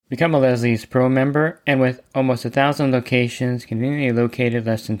Become a Leslie's Pro member, and with almost 1,000 locations conveniently located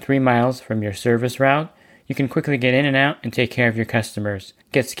less than 3 miles from your service route, you can quickly get in and out and take care of your customers.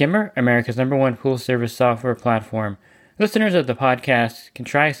 Get Skimmer, America's #1 pool service software platform. Listeners of the podcast can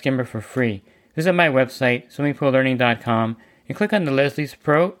try Skimmer for free. Visit my website, swimmingpoollearning.com, and click on the Leslie's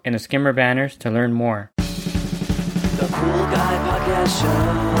Pro and the Skimmer banners to learn more. The Pool Guy Podcast Show.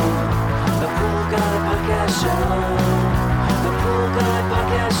 The Pool Guy Podcast Show. The Pool Guy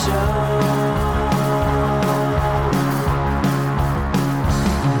Podcast Show.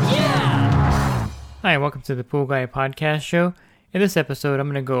 Yeah! Hi, welcome to the Pool Guy Podcast Show. In this episode, I'm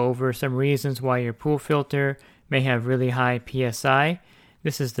going to go over some reasons why your pool filter may have really high PSI.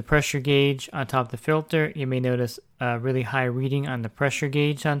 This is the pressure gauge on top of the filter. You may notice a really high reading on the pressure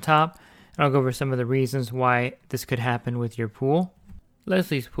gauge on top. And I'll go over some of the reasons why this could happen with your pool.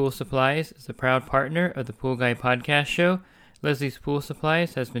 Leslie's Pool Supplies is a proud partner of the Pool Guy Podcast Show. Leslie's Pool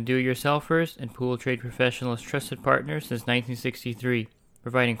Supplies has been do-it-yourselfers and pool trade professionals' trusted partner since 1963,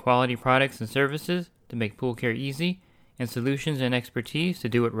 providing quality products and services to make pool care easy and solutions and expertise to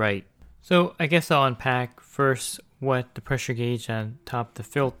do it right. So I guess I'll unpack first what the pressure gauge on top of the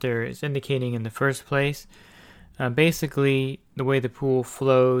filter is indicating in the first place. Basically, the way the pool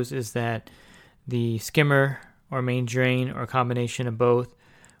flows is that the skimmer or main drain or a combination of both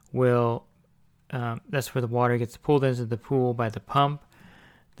will, that's where the water gets pulled into the pool by the pump.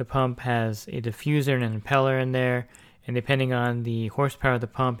 The pump has a diffuser and an impeller in there, and depending on the horsepower of the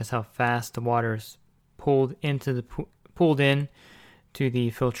pump is how fast the water is pulled in to the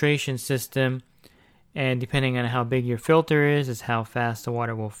filtration system, and depending on how big your filter is how fast the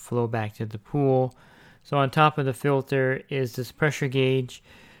water will flow back to the pool. So on top of the filter is this pressure gauge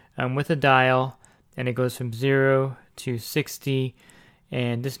with a dial, and it goes from 0 to 60,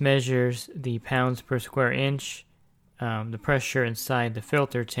 and this measures the pounds per square inch, the pressure inside the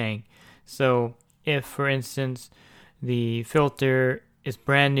filter tank. So if, for instance, the filter is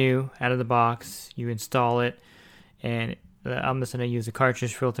brand new out of the box, you install it, and I'm just going to use a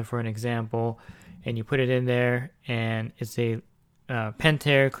cartridge filter for an example, and you put it in there, and it's a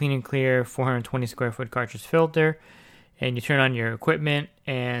Pentair Clean and Clear 420 square foot cartridge filter, and you turn on your equipment,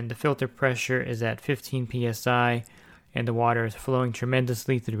 and the filter pressure is at 15 psi, and the water is flowing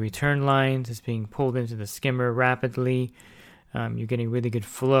tremendously through the return lines. It's being pulled into the skimmer rapidly. You're getting really good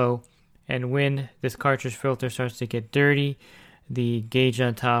flow, and when this cartridge filter starts to get dirty, the gauge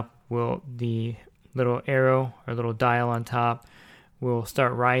on top the little arrow or little dial on top will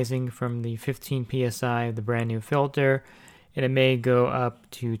start rising from the 15 psi of the brand new filter, and it may go up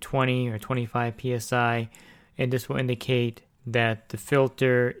to 20 or 25 psi, and this will indicate that the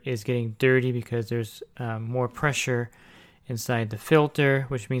filter is getting dirty because there's more pressure inside the filter,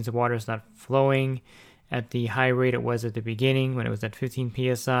 which means the water is not flowing at the high rate it was at the beginning when it was at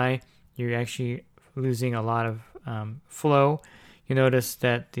 15 psi. You're actually losing a lot of flow. You notice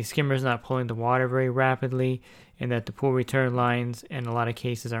that the skimmer is not pulling the water very rapidly, and that the pool return lines in a lot of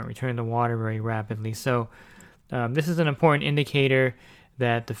cases aren't returning the water very rapidly. So this is an important indicator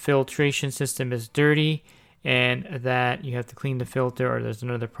that the filtration system is dirty and that you have to clean the filter, or there's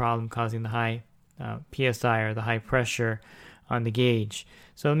another problem causing the high PSI or the high pressure on the gauge.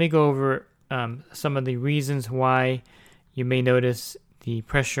 So let me go over some of the reasons why you may notice the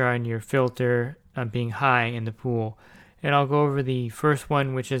pressure on your filter being high in the pool. And I'll go over the first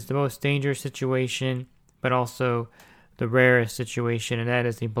one, which is the most dangerous situation, but also the rarest situation, and that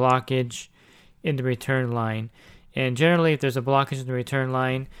is a blockage in the return line. And generally, if there's a blockage in the return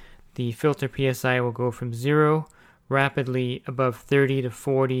line, the filter PSI will go from 0 rapidly above 30 to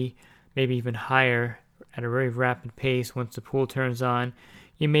 40, maybe even higher at a very rapid pace once the pool turns on.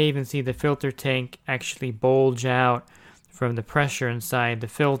 You may even see the filter tank actually bulge out from the pressure inside the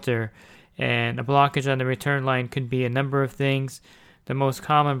filter. And a blockage on the return line could be a number of things. The most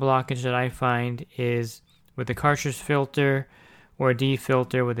common blockage that I find is with a cartridge filter or a D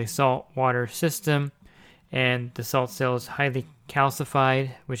filter with a salt water system, and the salt cell is highly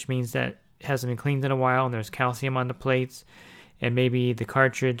calcified, which means that it hasn't been cleaned in a while and there's calcium on the plates, and maybe the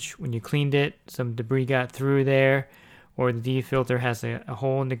cartridge, when you cleaned it, some debris got through there, or the D filter has a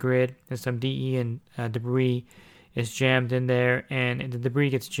hole in the grid and some DE and debris is jammed in there, and the debris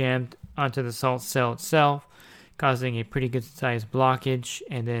gets jammed onto the salt cell itself, causing a pretty good sized blockage,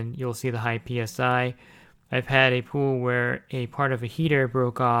 and then you'll see the high PSI. I've had a pool where a part of a heater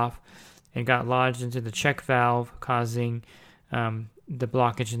broke off and got lodged into the check valve, causing the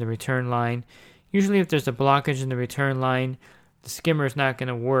blockage in the return line. Usually if there's a blockage in the return line, the skimmer is not going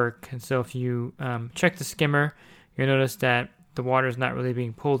to work, and so if you check the skimmer, you'll notice that the water is not really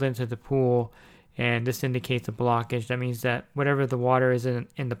being pulled into the pool, and this indicates a blockage. That means that whatever the water is in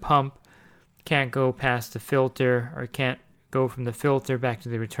the pump can't go past the filter, or can't go from the filter back to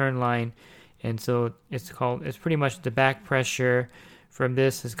the return line. And so it's pretty much the back pressure from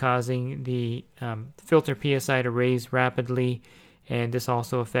this is causing the filter PSI to raise rapidly, and this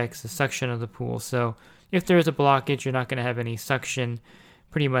also affects the suction of the pool. So if there is a blockage, you're not going to have any suction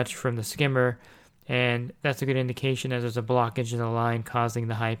pretty much from the skimmer, and that's a good indication that there's a blockage in the line causing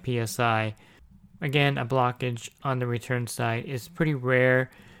the high PSI. Again, a blockage on the return side is pretty rare,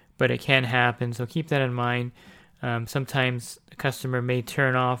 but it can happen, so keep that in mind. Sometimes the customer may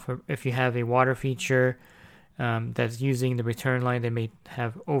turn off, or if you have a water feature that's using the return line, they may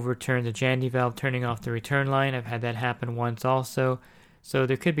have overturned the Jandy valve, turning off the return line. I've had that happen once also. So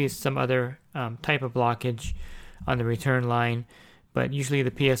there could be some other type of blockage on the return line, but usually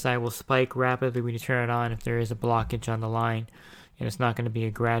the PSI will spike rapidly when you turn it on if there is a blockage on the line, and it's not going to be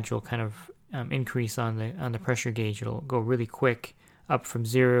a gradual kind of increase on the pressure gauge. It'll go really quick, up from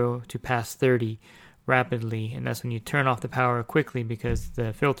 0 to past 30 rapidly, and that's when you turn off the power quickly, because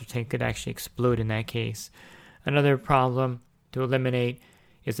the filter tank could actually explode in that case. Another problem to eliminate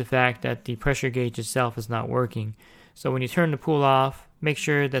is the fact that the pressure gauge itself is not working. So when you turn the pool off, make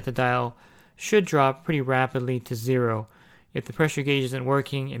sure that the dial should drop pretty rapidly to 0. If the pressure gauge isn't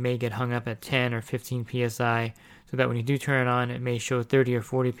working, it may get hung up at 10 or 15 psi, so that when you do turn it on, it may show 30 or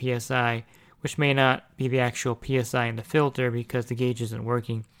 40 psi, which may not be the actual psi in the filter because the gauge isn't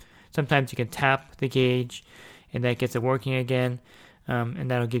working. Sometimes you can tap the gauge and that gets it working again, and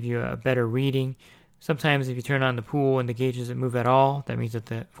that'll give you a better reading. Sometimes if you turn on the pool and the gauge doesn't move at all, that means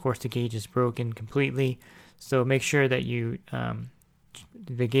that of course the gauge is broken completely. So make sure that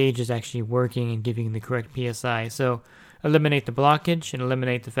the gauge is actually working and giving the correct PSI. So eliminate the blockage and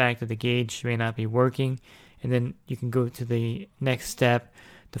eliminate the fact that the gauge may not be working, and then you can go to the next step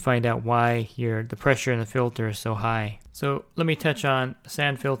to find out why the pressure in the filter is so high. So let me touch on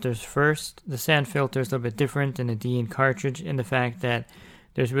sand filters first. The sand filter is a little bit different than the DE cartridge in the fact that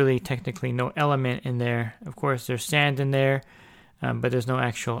there's really technically no element in there. Of course, there's sand in there, but there's no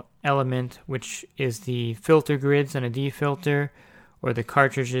actual element, which is the filter grids on a D filter or the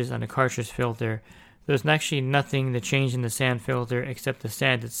cartridges on a cartridge filter. There's actually nothing to change in the sand filter except the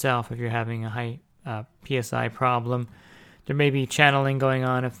sand itself if you're having a high PSI problem. There may be channeling going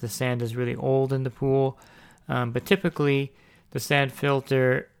on if the sand is really old in the pool, but typically the sand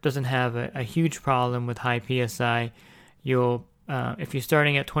filter doesn't have a huge problem with high PSI. If you're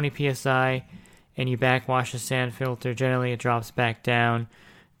starting at 20 PSI and you backwash the sand filter, generally it drops back down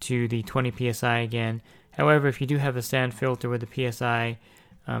to the 20 PSI again. However, if you do have a sand filter where the PSI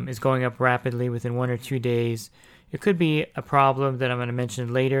is going up rapidly within 1 or 2 days, it could be a problem that I'm going to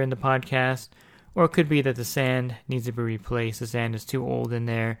mention later in the podcast, or it could be that the sand needs to be replaced. The sand is too old in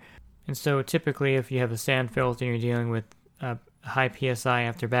there. And so typically if you have a sand filter and you're dealing with high PSI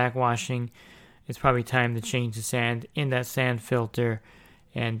after backwashing, it's probably time to change the sand in that sand filter,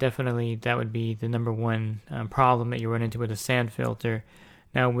 and definitely that would be the number one problem that you run into with a sand filter.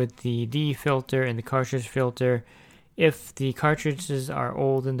 Now with the DE filter and the cartridge filter, if the cartridges are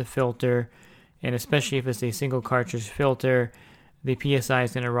old in the filter, and especially if it's a single cartridge filter, the PSI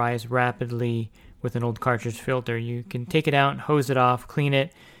is going to rise rapidly with an old cartridge filter. You can take it out, hose it off, clean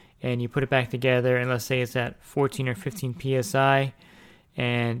it, and you put it back together, and let's say it's at 14 or 15 PSI,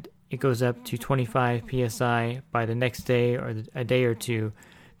 and it goes up to 25 PSI by the next day or a day or two,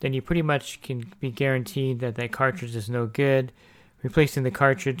 then you pretty much can be guaranteed that that cartridge is no good. Replacing the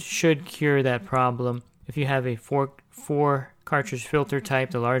cartridge should cure that problem. If you have a four cartridge filter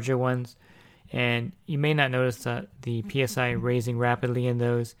type, the larger ones, and you may not notice the PSI raising rapidly in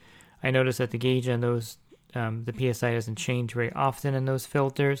those. I noticed that the gauge on those, the PSI doesn't change very often in those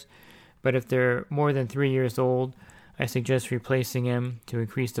filters, but if they're more than 3 years old, I suggest replacing them to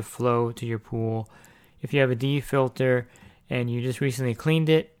increase the flow to your pool. If you have a D filter and you just recently cleaned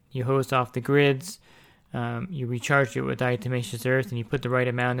it, you hosed off the grids, you recharged it with diatomaceous earth, and you put the right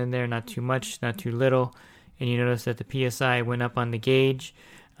amount in there, not too much, not too little, and you notice that the PSI went up on the gauge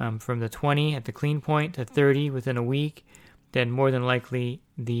from the 20 at the clean point to 30 within a week, then more than likely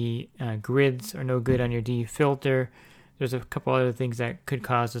the grids are no good on your D filter. There's a couple other things that could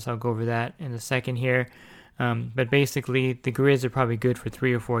cause this. I'll go over that in a second here. But basically, the grids are probably good for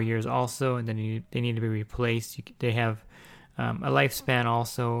 3 or 4 years also, and then they need to be replaced. They have a lifespan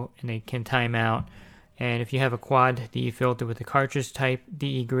also, and they can time out. And if you have a quad DE filter with the cartridge type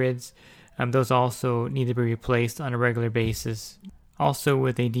DE grids, those also need to be replaced on a regular basis. Also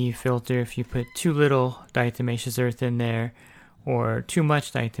with a DE filter, if you put too little diatomaceous earth in there or too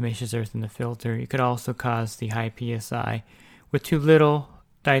much diatomaceous earth in the filter, it could also cause the high PSI. With too little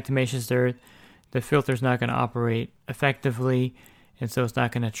diatomaceous earth, the filter's not going to operate effectively, and so it's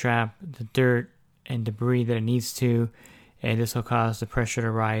not going to trap the dirt and debris that it needs to, and this will cause the pressure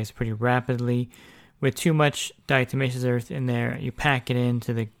to rise pretty rapidly. With too much diatomaceous earth in there, you pack it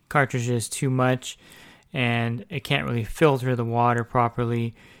into the cartridges too much, and it can't really filter the water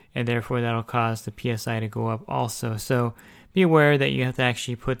properly, and therefore that'll cause the PSI to go up also. So be aware that you have to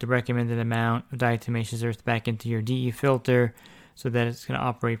actually put the recommended amount of diatomaceous earth back into your DE filter so that it's going to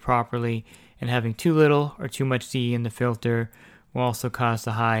operate properly, and having too little or too much DE in the filter will also cause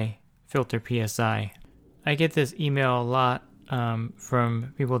the high filter PSI. I get this email a lot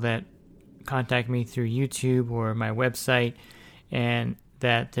from people that contact me through YouTube or my website, and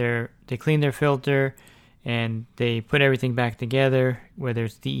that they clean their filter and they put everything back together, whether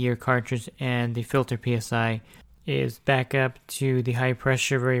it's DE or cartridge, and the filter PSI is back up to the high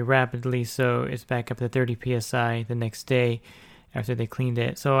pressure very rapidly, so it's back up to 30 PSI the next day after they cleaned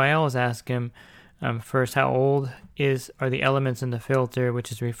it. So I always ask them first, how old are the elements in the filter,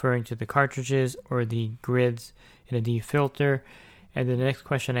 which is referring to the cartridges or the grids in a DE filter. And then the next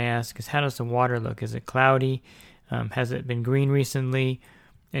question I ask is, how does the water look? Is it cloudy? Has it been green recently?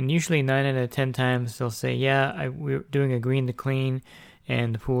 And usually 9 out of 10 times they'll say, yeah, we're doing a green to clean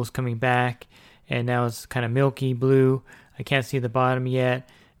and the pool's coming back and now it's kind of milky blue. I can't see the bottom yet,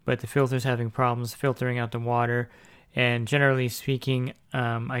 but the filter's having problems filtering out the water. And generally speaking,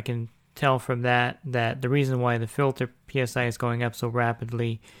 I can tell from that the reason why the filter PSI is going up so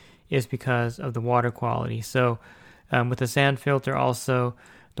rapidly is because of the water quality. So with the sand filter also,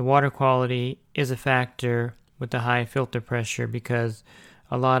 the water quality is a factor with the high filter pressure, because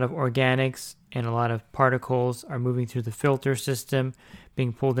a lot of organics and a lot of particles are moving through the filter system,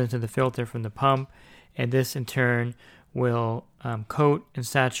 being pulled into the filter from the pump, and this in turn will coat and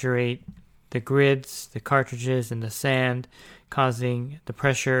saturate the grids, the cartridges, and the sand, causing the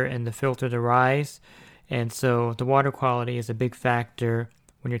pressure in the filter to rise. And so the water quality is a big factor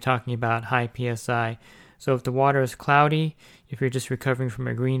when you're talking about high PSI. So if the water is cloudy, if you're just recovering from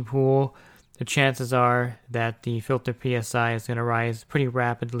a green pool, the chances are that the filter PSI is going to rise pretty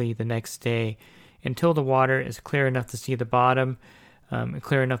rapidly the next day. Until the water is clear enough to see the bottom, and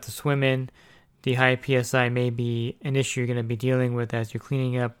clear enough to swim in, the high PSI may be an issue you're going to be dealing with as you're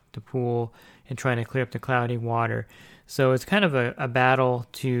cleaning up the pool and trying to clear up the cloudy water. So it's kind of a battle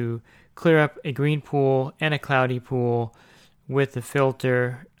to clear up a green pool and a cloudy pool with the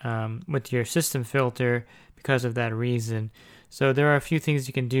filter, with your system filter, because of that reason. So there are a few things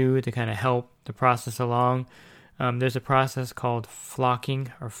you can do to kind of help the process along. There's a process called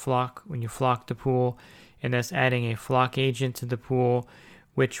flocking, or flock, when you flock the pool, and that's adding a flock agent to the pool,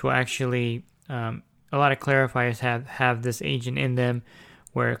 which will actually, a lot of clarifiers have this agent in them,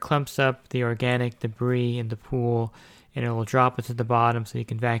 where it clumps up the organic debris in the pool and it will drop it to the bottom so you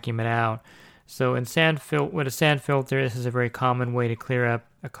can vacuum it out. So with a sand filter, this is a very common way to clear up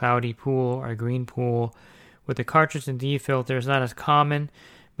a cloudy pool or a green pool. With the cartridge and DE filter, it's not as common,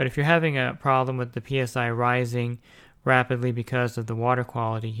 but if you're having a problem with the PSI rising rapidly because of the water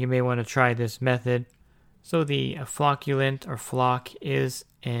quality, you may want to try this method. So the flocculant, or flock, is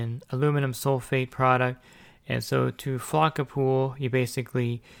an aluminum sulfate product. And so to flock a pool, you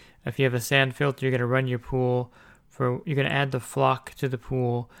basically, if you have a sand filter, you're going to run your pool you're going to add the flock to the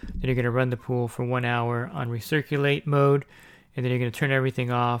pool, then you're going to run the pool for 1 hour on recirculate mode, and then you're going to turn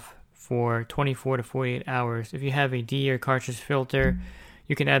everything off for 24 to 48 hours. If you have a DE or cartridge filter,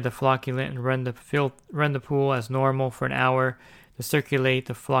 you can add the flocculant and run the pool as normal for an hour to circulate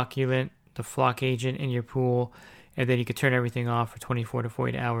the flocculant, the flock agent, in your pool, and then you can turn everything off for 24 to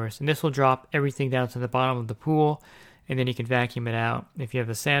 48 hours. And this will drop everything down to the bottom of the pool, and then you can vacuum it out. If you have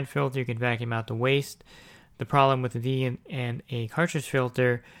a sand filter, you can vacuum out the waste. The problem with the DE and a cartridge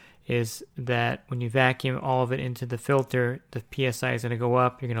filter is that when you vacuum all of it into the filter, the PSI is going to go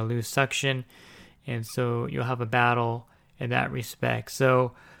up, you're going to lose suction, and so you'll have a battle in that respect.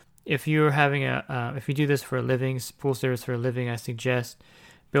 So if you're having if you do this for a living, pool service for a living, I suggest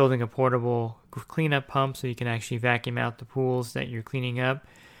building a portable cleanup pump so you can actually vacuum out the pools that you're cleaning up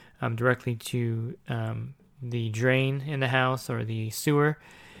directly to the drain in the house or the sewer.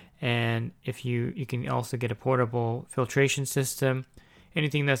 And if you can also get a portable filtration system,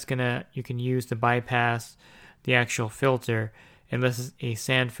 anything you can use to bypass the actual filter, unless it's a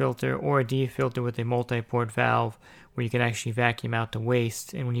sand filter or a DE filter with a multi-port valve where you can actually vacuum out the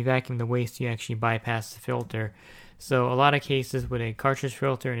waste. And when you vacuum the waste, you actually bypass the filter. So a lot of cases with a cartridge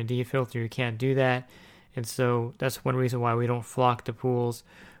filter and a DE filter, you can't do that. And so that's one reason why we don't flock the pools.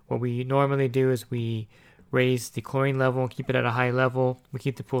 What we normally do is we raise the chlorine level and keep it at a high level. We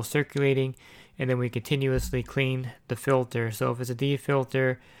keep the pool circulating, and then we continuously clean the filter. So if it's a DE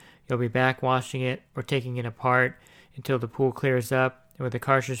filter, They'll be backwashing it or taking it apart until the pool clears up. And with the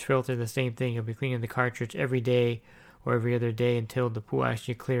cartridge filter, the same thing. You'll be cleaning the cartridge every day or every other day until the pool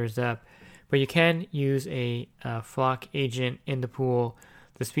actually clears up. But you can use a flock agent in the pool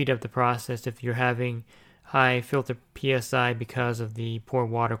to speed up the process if you're having high filter PSI because of the poor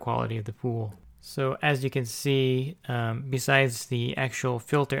water quality of the pool. So as you can see, besides the actual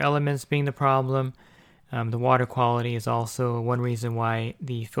filter elements being the problem, the water quality is also one reason why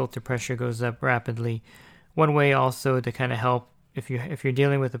the filter pressure goes up rapidly. One way also to kind of help if you're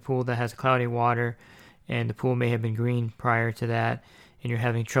dealing with a pool that has cloudy water and the pool may have been green prior to that and you're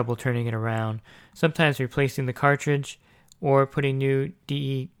having trouble turning it around, sometimes replacing the cartridge or putting new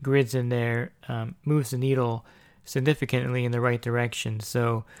DE grids in there moves the needle significantly in the right direction.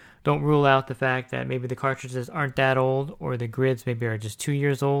 So don't rule out the fact that maybe the cartridges aren't that old or the grids maybe are just 2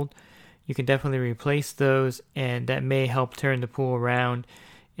 years old. You can definitely replace those, and that may help turn the pool around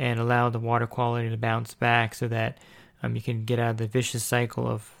and allow the water quality to bounce back so that you can get out of the vicious cycle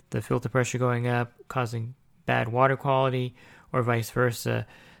of the filter pressure going up, causing bad water quality, or vice versa.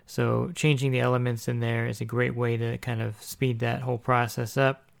 So changing the elements in there is a great way to kind of speed that whole process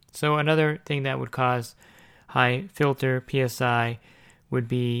up. So another thing that would cause high filter PSI would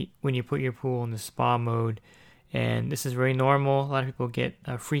be when you put your pool in the spa mode. And this is very normal. A lot of people get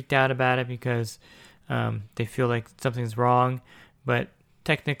freaked out about it because they feel like something's wrong. But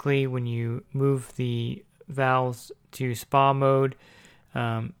technically, when you move the valves to spa mode,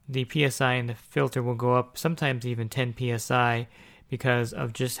 the PSI in the filter will go up, sometimes even 10 PSI, because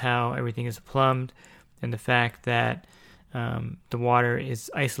of just how everything is plumbed and the fact that the water is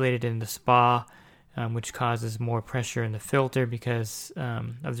isolated in the spa, which causes more pressure in the filter because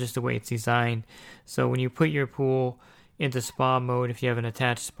of just the way it's designed. So when you put your pool into spa mode, if you have an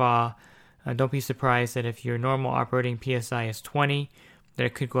attached spa, don't be surprised that if your normal operating PSI is 20, that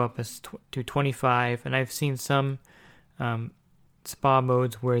it could go up to 25. And I've seen some spa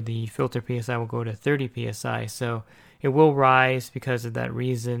modes where the filter PSI will go to 30 PSI. So it will rise because of that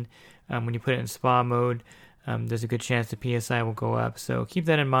reason. When you put it in spa mode, there's a good chance the PSI will go up. So keep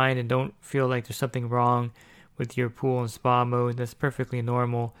that in mind and don't feel like there's something wrong with your pool in spa mode. That's perfectly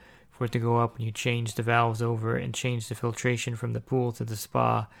normal for it to go up when you change the valves over and change the filtration from the pool to the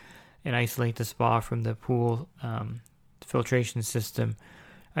spa and isolate the spa from the pool filtration system.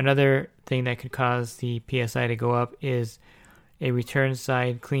 Another thing that could cause the PSI to go up is a return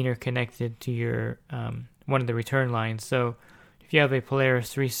side cleaner connected to your one of the return lines. So if you have a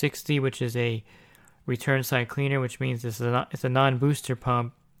Polaris 360, which is a return side cleaner, which means it's a non-booster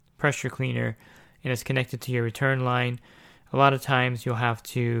pump pressure cleaner, and it's connected to your return line, a lot of times you'll have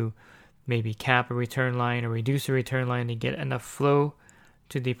to maybe cap a return line or reduce a return line to get enough flow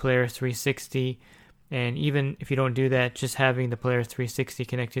to the Polaris 360. And even if you don't do that, just having the Polaris 360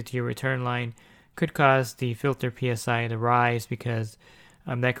 connected to your return line could cause the filter PSI to rise because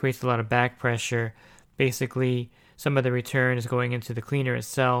that creates a lot of back pressure. Basically, some of the return is going into the cleaner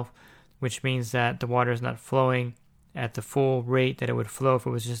itself, which means that the water is not flowing at the full rate that it would flow if it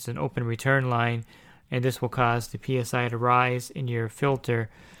was just an open return line, and this will cause the PSI to rise in your filter.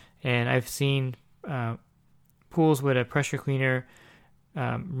 And I've seen pools with a pressure cleaner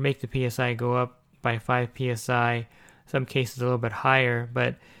make the PSI go up by 5 PSI, some cases a little bit higher,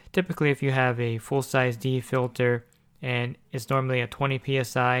 but typically if you have a full-size D filter and it's normally at 20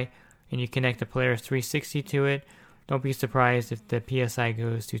 PSI and you connect a Polaris 360 to it, don't be surprised if the PSI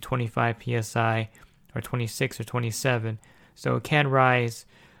goes to 25 PSI or 26 or 27. So it can rise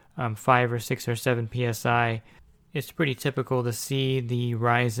 5 or 6 or 7 PSI. It's pretty typical to see the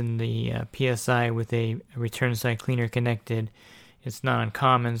rise in the PSI with a return side cleaner connected. It's not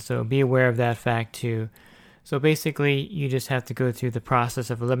uncommon, so be aware of that fact too. So basically, you just have to go through the process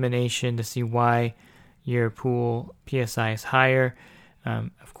of elimination to see why your pool PSI is higher.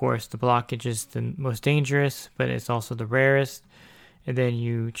 Of course, the blockage is the most dangerous, but it's also the rarest. And then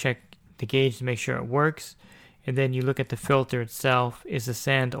you check the gauge to make sure it works. And then you look at the filter itself. Is the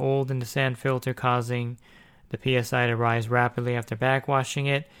sand old in the sand filter causing the PSI to rise rapidly after backwashing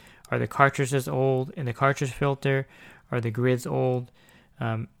it? Are the cartridges old in the cartridge filter? Are the grids old?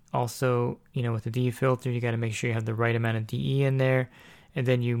 Also, with the DE filter, you got to make sure you have the right amount of DE in there. And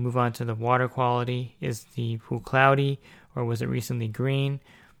then you move on to the water quality. Is the pool cloudy or was it recently green?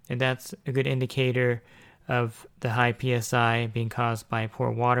 And that's a good indicator of the high PSI being caused by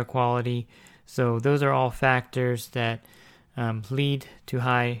poor water quality. So those are all factors that lead to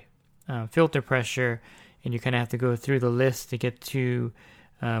high filter pressure, and you kind of have to go through the list to get to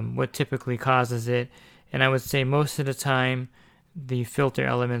what typically causes it. And I would say most of the time the filter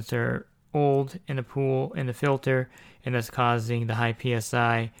elements are old in the pool, in the filter, and that's causing the high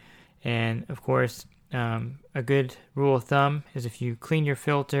PSI. And of course, a good rule of thumb is if you clean your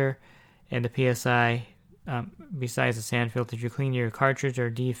filter and the PSI, besides the sand filter, if you clean your cartridge or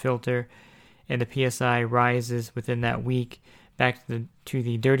D filter and the PSI rises within that week back to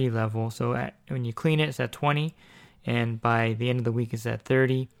the dirty level. So when you clean it, it's at 20, and by the end of the week, it's at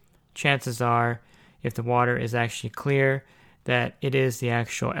 30. Chances are, if the water is actually clear, that it is the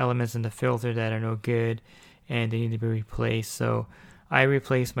actual elements in the filter that are no good and they need to be replaced. So I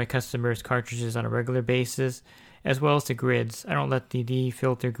replace my customers' cartridges on a regular basis, as well as the grids. I don't let the D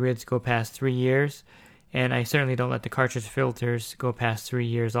filter grids go past 3 years, and I certainly don't let the cartridge filters go past 3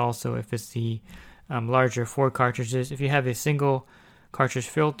 years also if it's the larger 4 cartridges. If you have a single cartridge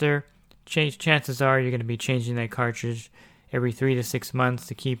filter, chances are you're going to be changing that cartridge every 3 to 6 months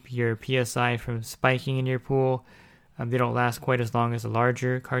to keep your PSI from spiking in your pool. They don't last quite as long as a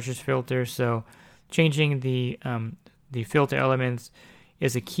larger cartridge filter, so changing the filter elements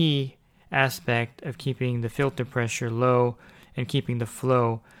is a key aspect of keeping the filter pressure low and keeping the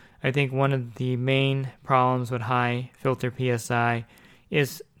flow. I think one of the main problems with high filter PSI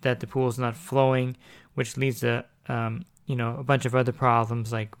is that the pool is not flowing, which leads to a bunch of other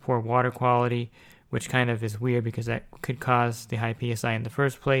problems like poor water quality, which kind of is weird because that could cause the high PSI in the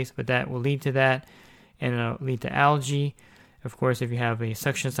first place, but that will lead to that, and it'll lead to algae. Of course, if you have a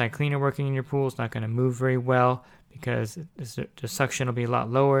suction side cleaner working in your pool, it's not going to move very well because the suction will be a lot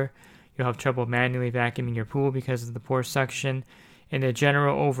lower. You'll have trouble manually vacuuming your pool because of the poor suction, and the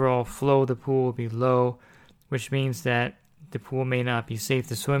general overall flow of the pool will be low, which means that the pool may not be safe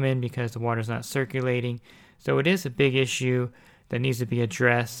to swim in because the water is not circulating. So it is a big issue that needs to be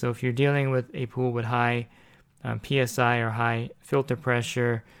addressed. So if you're dealing with a pool with high PSI or high filter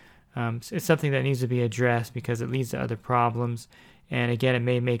pressure, it's something that needs to be addressed because it leads to other problems. And again, it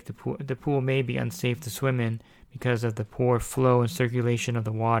may make the pool may be unsafe to swim in because of the poor flow and circulation of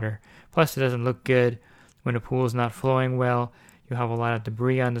the water. Plus, it doesn't look good when the pool is not flowing well. You have a lot of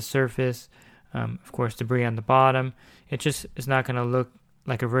debris on the surface, of course, debris on the bottom. It just is not going to look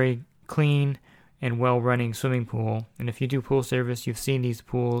like a very clean and well-running swimming pool. And if you do pool service, you've seen these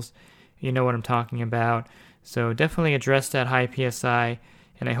pools, you know what I'm talking about. So definitely address that high PSI,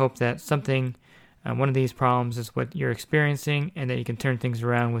 and I hope that one of these problems is what you're experiencing and that you can turn things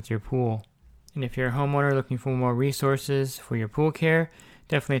around with your pool. And if you're a homeowner looking for more resources for your pool care,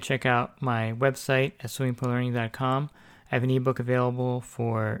 definitely check out my website at swimmingpoollearning.com. I have an ebook available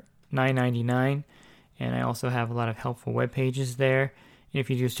for $9.99, and I also have a lot of helpful web pages there. And if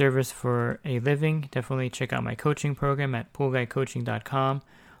you do service for a living, definitely check out my coaching program at poolguycoaching.com.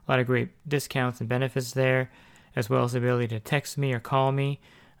 A lot of great discounts and benefits there, as well as the ability to text me or call me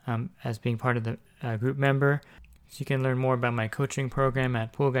as being part of the group member. So you can learn more about my coaching program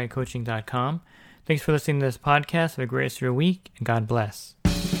at poolguycoaching.com. Thanks for listening to this podcast. Have a great rest of your week, and God bless.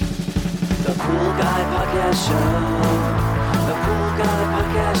 The Pool Guy Podcast Show. The Pool Guy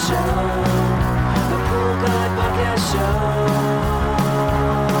Podcast Show. The Pool Guy Podcast Show.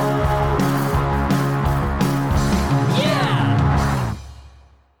 Yeah!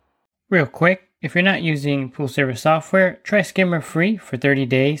 Real quick, if you're not using pool service software, try Skimmer free for 30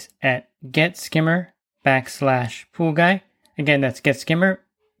 days at getskimmer.com/poolguy. Again, that's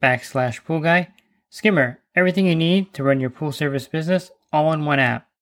getskimmer.com/poolguy. Skimmer, everything you need to run your pool service business all in one app.